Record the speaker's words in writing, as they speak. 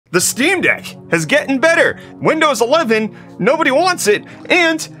The Steam Deck has getting better. Windows 11, nobody wants it,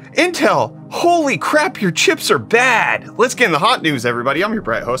 and Intel, holy crap, your chips are bad. Let's get in the hot news, everybody. I'm your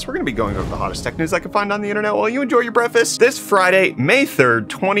Brett host. We're gonna be going over the hottest tech news I can find on the internet while you enjoy your breakfast. This Friday, May 3rd,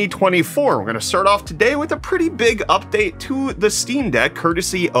 2024. We're gonna start off today with a pretty big update to the Steam Deck,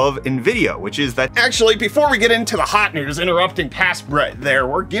 courtesy of NVIDIA, which is that, actually, before we get into the hot news, interrupting past Brett there,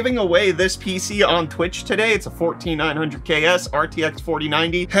 we're giving away this PC on Twitch today. It's a 14900KS RTX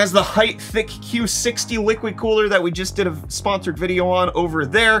 4090. Has the height thick Q60 liquid cooler that we just did a sponsored video on over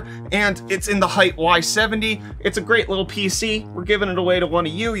there, and it's in the height Y70. It's a great little PC. We're giving it away to one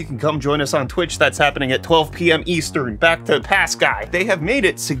of you. You can come join us on Twitch. That's happening at 12 p.m. Eastern. Back to the past guy. They have made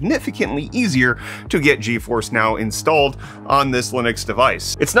it significantly easier to get GeForce Now installed on this Linux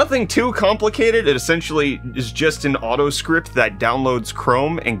device. It's nothing too complicated. It essentially is just an auto script that downloads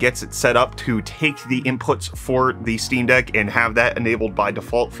Chrome and gets it set up to take the inputs for the Steam Deck and have that enabled by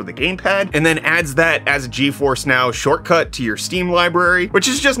default for the gamepad, and then adds that as a GeForce Now shortcut to your Steam library, which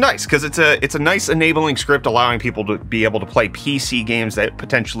is just nice because it's a nice enabling script allowing people to be able to play PC games that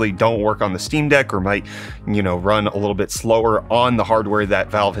potentially don't work on the Steam Deck or might, you know, run a little bit slower on the hardware that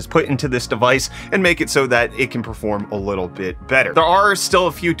Valve has put into this device, and make it so that it can perform a little bit better. There are still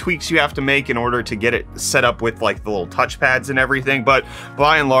a few tweaks you have to make in order to get it set up with like the little touchpads and everything, but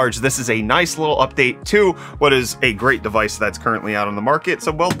by and large, this is a nice little update to what is a great device that's currently out on the market.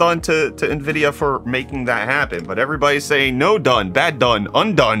 So well done to NVIDIA for making that happen. But everybody's saying no done, bad done,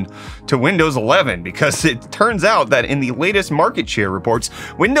 undone to Windows 11, because it turns out that in the latest market share reports,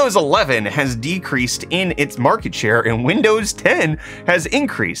 Windows 11 has decreased in its market share and Windows 10 has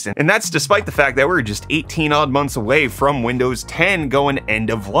increased. And that's despite the fact that we're just 18 odd months away from Windows 10 going end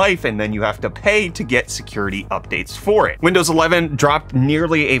of life, and then you have to pay to get security updates for it. Windows 11 dropped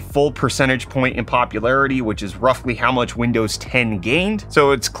nearly a full percentage point in popularity, which is roughly how much Windows 10 gained.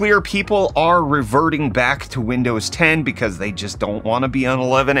 So it's clear people are reverting back to Windows 10 because they just don't want to be on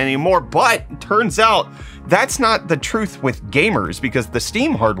 11 anymore. But it turns out that's not the truth with gamers, because the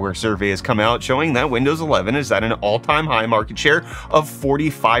Steam hardware survey has come out showing that Windows 11 is at an all-time high market share of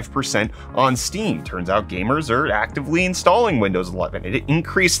 45% on Steam. Turns out gamers are actively installing Windows 11. It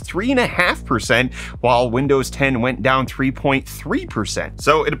increased 3.5%, while Windows 10 went down 3.3%.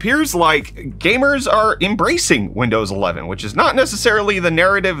 So it appears like gamers are embracing Windows 11, which is not necessarily the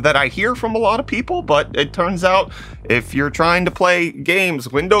narrative that I hear from a lot of people, but it turns out if you're trying to play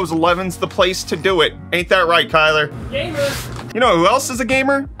games, Windows 11's the place to do it. Ain't that right, Kyler? Gamers. You know who else is a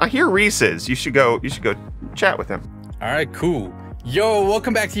gamer? I hear Reese is. You should go chat with him. All right, cool. Yo,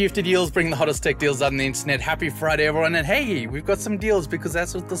 welcome back to UFD Deals, bringing the hottest tech deals on the internet. Happy Friday, everyone. And hey, we've got some deals because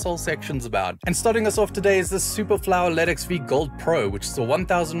that's what this whole section's about. And starting us off today is this Superflower LED XV Gold Pro, which is a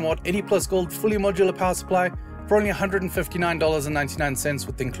 1000 watt 80 plus gold fully modular power supply for only $159.99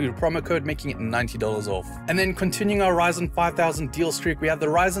 with the included promo code, making it $90 off. And then continuing our Ryzen 5000 deal streak, we have the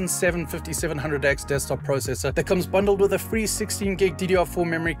Ryzen 7 5700X desktop processor that comes bundled with a free 16 gig DDR4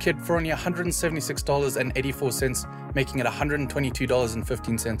 memory kit for only $176.84, making it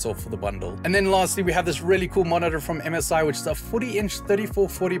 $122.15 off for the bundle. And then lastly, we have this really cool monitor from MSI, which is a 40-inch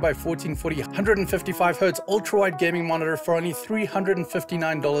 3440 by 1440 155Hz ultra-wide gaming monitor for only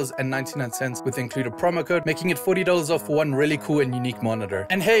 $359.99 with the included promo code, making it $40 off for one really cool and unique monitor.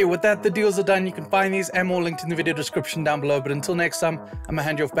 And hey, with that, the deals are done. You can find these and more linked in the video description down below. But until next time, I'm gonna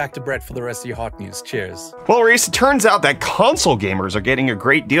hand you off back to Brett for the rest of your hot news. Cheers. Well, Reese, it turns out that console gamers are getting a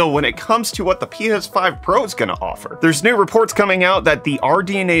great deal when it comes to what the PS5 Pro is gonna offer. There's new reports coming out that the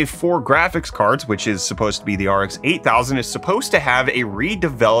RDNA 4 graphics cards, which is supposed to be the RX 8000, is supposed to have a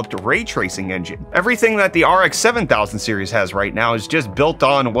redeveloped ray tracing engine. Everything that the RX 7000 series has right now is just built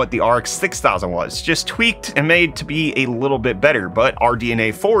on what the RX 6000 was, just tweaked and made to be a little bit better, but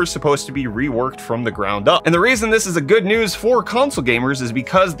RDNA 4 is supposed to be reworked from the ground up. And the reason this is a good news for console gamers is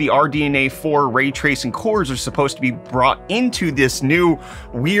because the RDNA 4 ray tracing cores are supposed to be brought into this new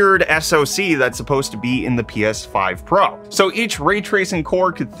weird SoC that's supposed to be in the PS5 Pro. So each ray tracing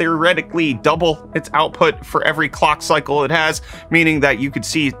core could theoretically double its output for every clock cycle it has, meaning that you could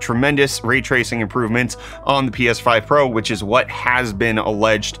see tremendous ray tracing improvements on the PS5 Pro, which is what has been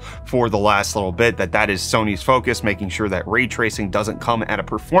alleged for the last little bit, that is Sony's focus, making sure that ray tracing doesn't come at a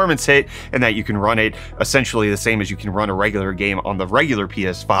performance hit and that you can run it essentially the same as you can run a regular game on the regular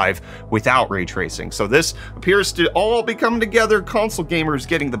PS5 without ray tracing. So this appears to all be coming together, console gamers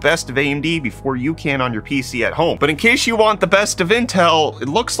getting the best of AMD before you can on your PC at home. But in case you want the best of Intel, it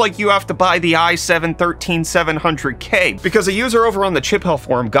looks like you have to buy the i7 13700K, because a user over on the Chip Hell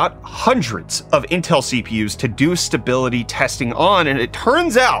forum got hundreds of Intel CPUs to do stability testing on, and it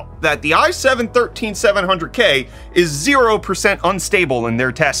turns out out that the i7-13700K is 0% unstable in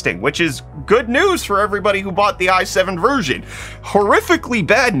their testing, which is good news for everybody who bought the i7 version. Horrifically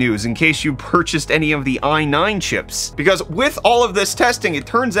bad news in case you purchased any of the i9 chips, because with all of this testing, it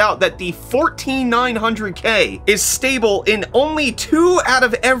turns out that the 14900K is stable in only 2 out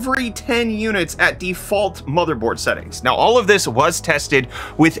of every 10 units at default motherboard settings. Now, all of this was tested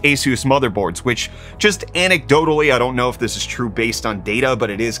with ASUS motherboards, which just anecdotally, I don't know if this is true based on data, but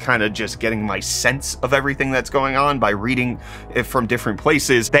it is kind of just getting my sense of everything that's going on by reading it from different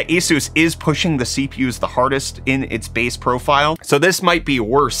places, that ASUS is pushing the CPUs the hardest in its base profile. So this might be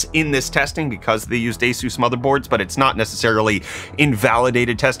worse in this testing because they used ASUS motherboards, but it's not necessarily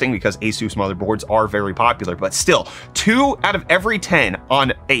invalidated testing because ASUS motherboards are very popular. But still, 2 out of every 10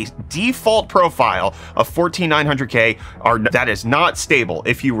 on a default profile of 14900K that is not stable.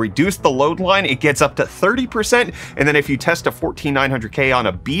 If you reduce the load line, it gets up to 30%, and then if you test a 14900K on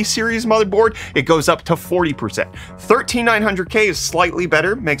a B series motherboard, it goes up to 40%. 13900K is slightly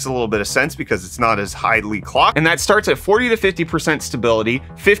better, makes a little bit of sense because it's not as highly clocked, and that starts at 40 to 50% stability,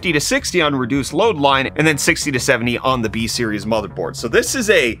 50 to 60 on reduced load line, and then 60 to 70 on the B series motherboard. So this is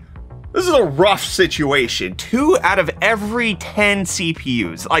a rough situation. 2 out of every 10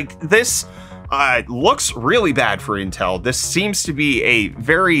 CPUs. Like, this looks really bad for Intel. This seems to be a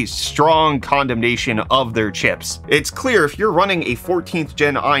very strong condemnation of their chips. It's clear if you're running a 14th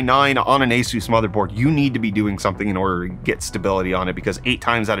gen i9 on an ASUS motherboard, you need to be doing something in order to get stability on it, because 8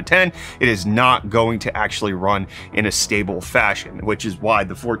 times out of 10, it is not going to actually run in a stable fashion, which is why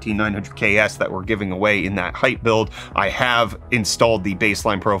the 14900KS that we're giving away in that hype build, I have installed the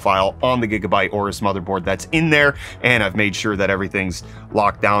baseline profile on the Gigabyte Aorus motherboard that's in there, and I've made sure that everything's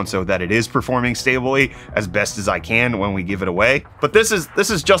locked down so that it is performing stably as best as I can when we give it away. But this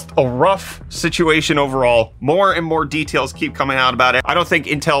is just a rough situation overall. More and more details keep coming out about it. I don't think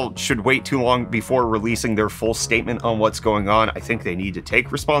Intel should wait too long before releasing their full statement on what's going on. I think they need to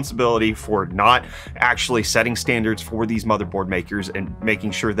take responsibility for not actually setting standards for these motherboard makers and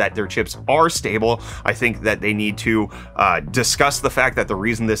making sure that their chips are stable. I think that they need to discuss the fact that the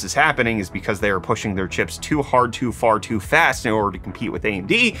reason this is happening is because they are pushing their chips too hard, too far, too fast in order to compete with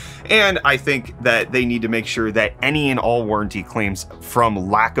AMD. And I think that they need to make sure that any and all warranty claims from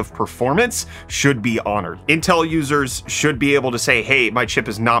lack of performance should be honored. Intel users should be able to say, hey, my chip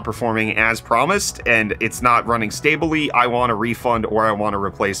is not performing as promised and it's not running stably. I want a refund or I want a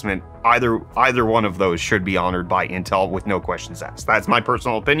replacement. Either one of those should be honored by Intel with no questions asked. That's my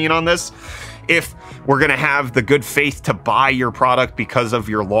personal opinion on this. If we're gonna have the good faith to buy your product because of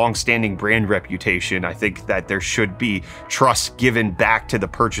your long-standing brand reputation, I think that there should be trust given back to the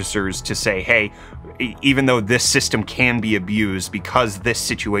purchasers to say, hey, even though this system can be abused, because this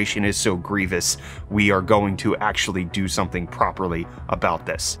situation is so grievous, we are going to actually do something properly about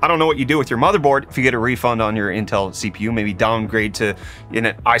this. I don't know what you do with your motherboard. If you get a refund on your Intel CPU, maybe downgrade to an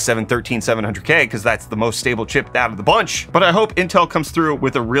i7-13700K, because that's the most stable chip out of the bunch. But I hope Intel comes through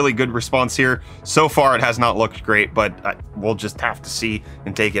with a really good response here. So far, it has not looked great, but we'll just have to see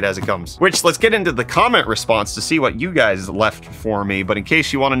and take it as it comes. Which, let's get into the comment response to see what you guys left for me. But in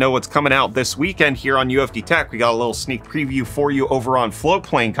case you want to know what's coming out this weekend here on UFD Tech, we got a little sneak preview for you over on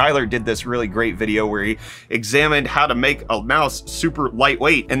Floatplane. Kyler did this really great video where he examined how to make a mouse super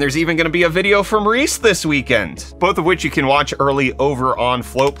lightweight, and there's even going to be a video from Reese this weekend, both of which you can watch early over on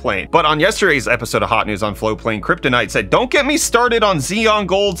Floatplane. But on yesterday's episode of Hot News on Floatplane, Kryptonite said, don't get me started on Xeon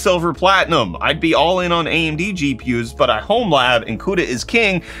Gold, Silver, Platinum. I'd be all in on AMD GPUs, but at Home Lab, and CUDA is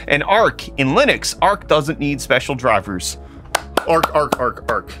king, and Arc in Linux. Arc doesn't need special drivers. Arc.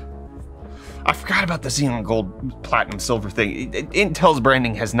 I forgot about the Xeon Gold, Platinum, Silver thing. Intel's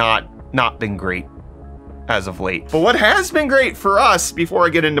branding has not been great as of late. But what has been great for us, before I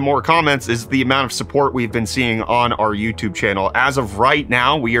get into more comments, is the amount of support we've been seeing on our YouTube channel. As of right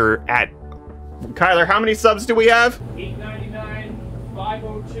now, we are at, Kyler, how many subs do we have?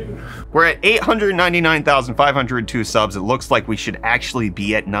 899,502. We're at 899,502 subs. It looks like we should actually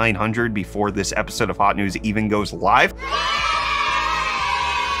be at 900 before this episode of Hot News even goes live.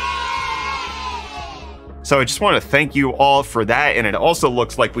 So I just want to thank you all for that, and it also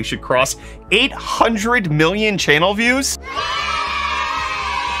looks like we should cross 800 million channel views.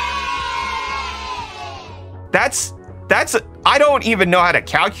 That's I don't even know how to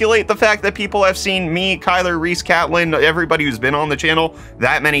calculate the fact that people have seen me, Kyler, Reese, Catlin, everybody who's been on the channel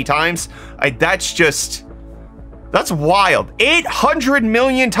that many times. That's wild. 800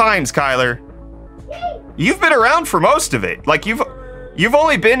 million times, Kyler. You've been around for most of it. Like, you've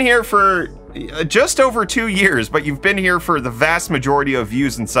only been here for just over 2 years, but you've been here for the vast majority of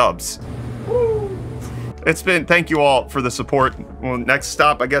views and subs. It's been, thank you all for the support. Well, next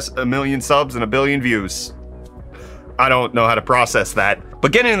stop, I guess, 1 million subs and 1 billion views. I don't know how to process that.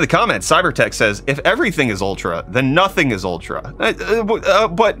 But getting into the comments, Cybertech says, if everything is Ultra, then nothing is Ultra.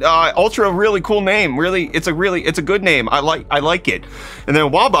 But Ultra, really cool name. Really, it's a good name. I like it. And then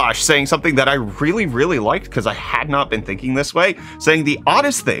Wabash saying something that I really liked because I had not been thinking this way, saying the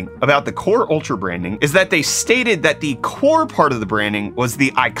oddest thing about the Core Ultra branding is that they stated that the core part of the branding was the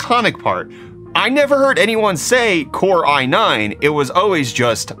iconic part. I never heard anyone say Core i9, it was always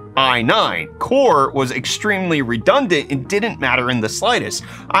just i9. Core was extremely redundant and didn't matter in the slightest.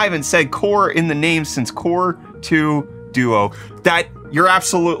 I haven't said Core in the name since Core 2 Duo. That, you're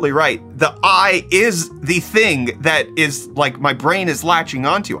absolutely right. The I is the thing that is like my brain is latching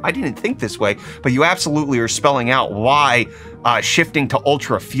onto. I didn't think this way, but you absolutely are spelling out why shifting to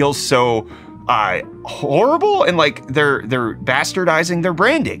Ultra feels so horrible, and like they're bastardizing their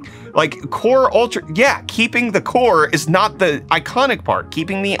branding. Like Core Ultra, yeah, keeping the core is not the iconic part.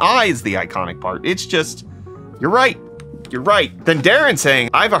 Keeping the I is the iconic part. It's just, you're right. You're right. Then Darren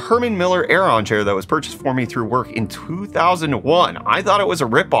saying, I have a Herman Miller Aeron chair that was purchased for me through work in 2001. I thought it was a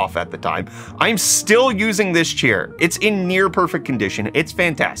ripoff at the time. I'm still using this chair. It's in near perfect condition. It's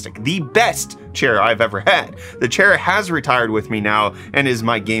fantastic. The best chair I've ever had. The chair has retired with me now and is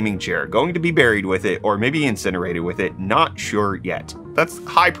my gaming chair. Going to be buried with it or maybe incinerated with it. Not sure yet. That's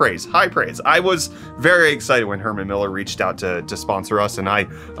high praise, high praise. I was very excited when Herman Miller reached out to sponsor us, and I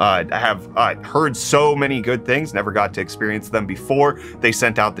have heard so many good things, never got to experience them before. They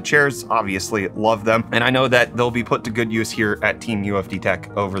sent out the chairs, obviously love them, and I know that they'll be put to good use here at Team UFD Tech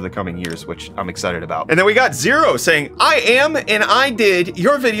over the coming years, which I'm excited about. And then we got Zero saying, I am and I did,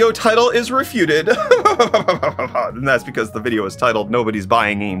 your video title is refuted. And that's because the video is titled Nobody's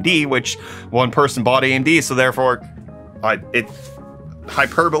Buying AMD, which one person bought AMD, so therefore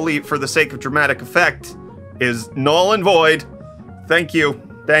hyperbole for the sake of dramatic effect is null and void. Thank you.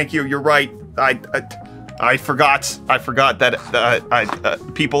 Thank you. You're right. I forgot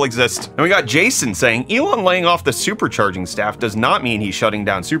that people exist. And we got Jason saying, Elon laying off the supercharging staff does not mean he's shutting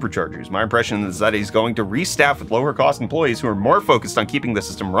down superchargers. My impression is that he's going to restaff with lower cost employees who are more focused on keeping the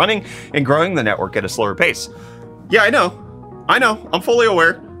system running and growing the network at a slower pace. Yeah, I know. I'm fully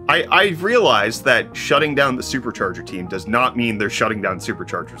aware. I realized that shutting down the supercharger team does not mean they're shutting down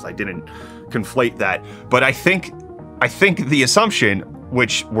superchargers. I didn't conflate that. But I think the assumption,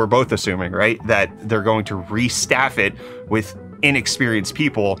 which we're both assuming, right, that they're going to restaff it with inexperienced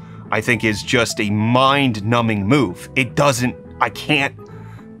people, I think is just a mind-numbing move. It doesn't, I can't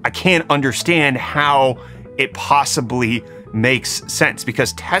understand how it possibly makes sense,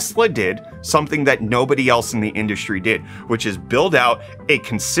 because Tesla did something that nobody else in the industry did, which is build out a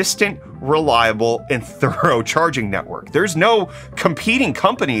consistent, reliable, and thorough charging network. There's no competing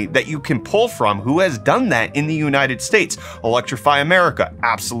company that you can pull from who has done that in the United States. Electrify America,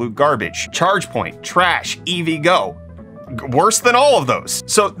 absolute garbage. ChargePoint, trash. EVgo, worse than all of those.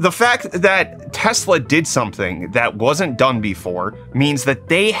 So the fact that Tesla did something that wasn't done before means that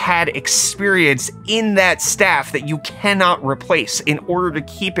they had experience in that staff that you cannot replace in order to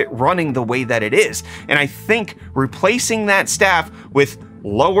keep it running the way that it is. And I think replacing that staff with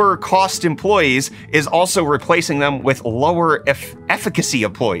lower cost employees is also replacing them with lower efficacy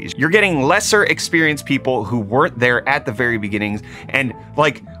employees. You're getting lesser experienced people who weren't there at the very beginnings, and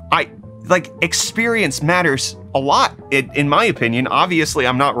experience matters a lot, in my opinion. Obviously,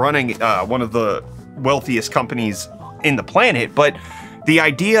 I'm not running one of the wealthiest companies in the planet, but the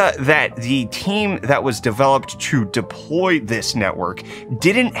idea that the team that was developed to deploy this network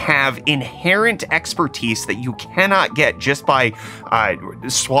didn't have inherent expertise that you cannot get just by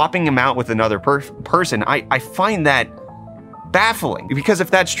swapping them out with another person, I find that baffling. Because if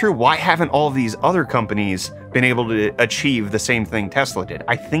that's true, why haven't all of these other companies been able to achieve the same thing Tesla did?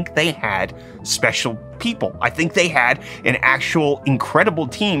 I think they had special people. I think they had an actual incredible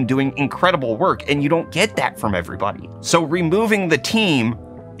team doing incredible work, and you don't get that from everybody. So removing the team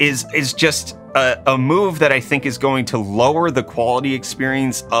is just a move that I think is going to lower the quality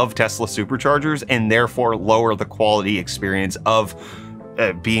experience of Tesla superchargers, and therefore lower the quality experience of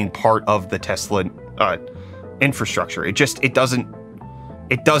being part of the Tesla infrastructure. It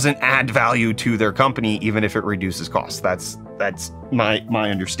doesn't add value to their company, even if it reduces costs. That's my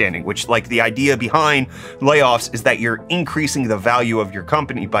understanding, which, like, the idea behind layoffs is that you're increasing the value of your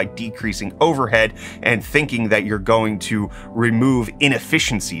company by decreasing overhead and thinking that you're going to remove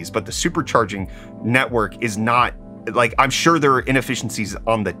inefficiencies. But the supercharging network is not, like, I'm sure there are inefficiencies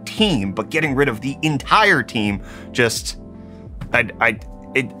on the team, but getting rid of the entire team just,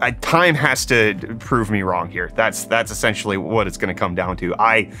 time has to prove me wrong here. That's essentially what it's going to come down to.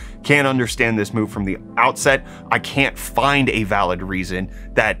 I can't understand this move from the outset. I can't find a valid reason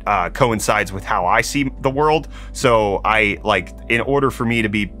that coincides with how I see the world. So in order for me to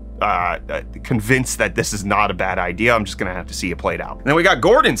be convinced that this is not a bad idea, I'm just gonna have to see it played out. And then we got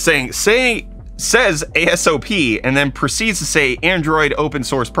Gordon says ASOP and then proceeds to say Android open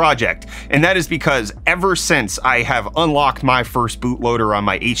source project. And that is because ever since I have unlocked my first bootloader on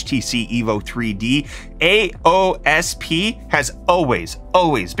my HTC Evo 3D, AOSP has always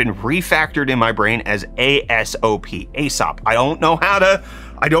been refactored in my brain as ASOP. I don't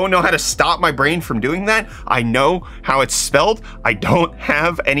know how to stop my brain from doing that. I know how it's spelled. I don't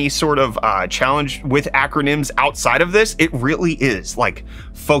have any sort of challenge with acronyms outside of this. It really is like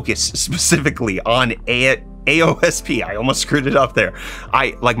focused specifically on AOSP. I almost screwed it up there.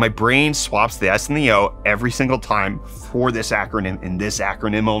 My brain swaps the S and the O every single time for this acronym and this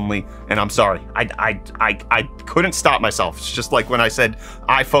acronym only. And I'm sorry, I couldn't stop myself. It's just like when I said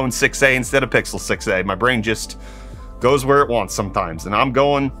iPhone 6A instead of Pixel 6A. My brain just goes where it wants sometimes, and I'm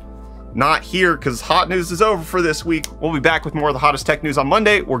going not here because hot news is over for this week. We'll be back with more of the hottest tech news on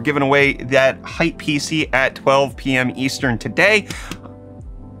Monday. We're giving away that Hype PC at 12 p.m. Eastern today,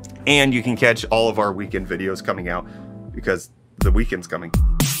 and you can catch all of our weekend videos coming out because the weekend's coming.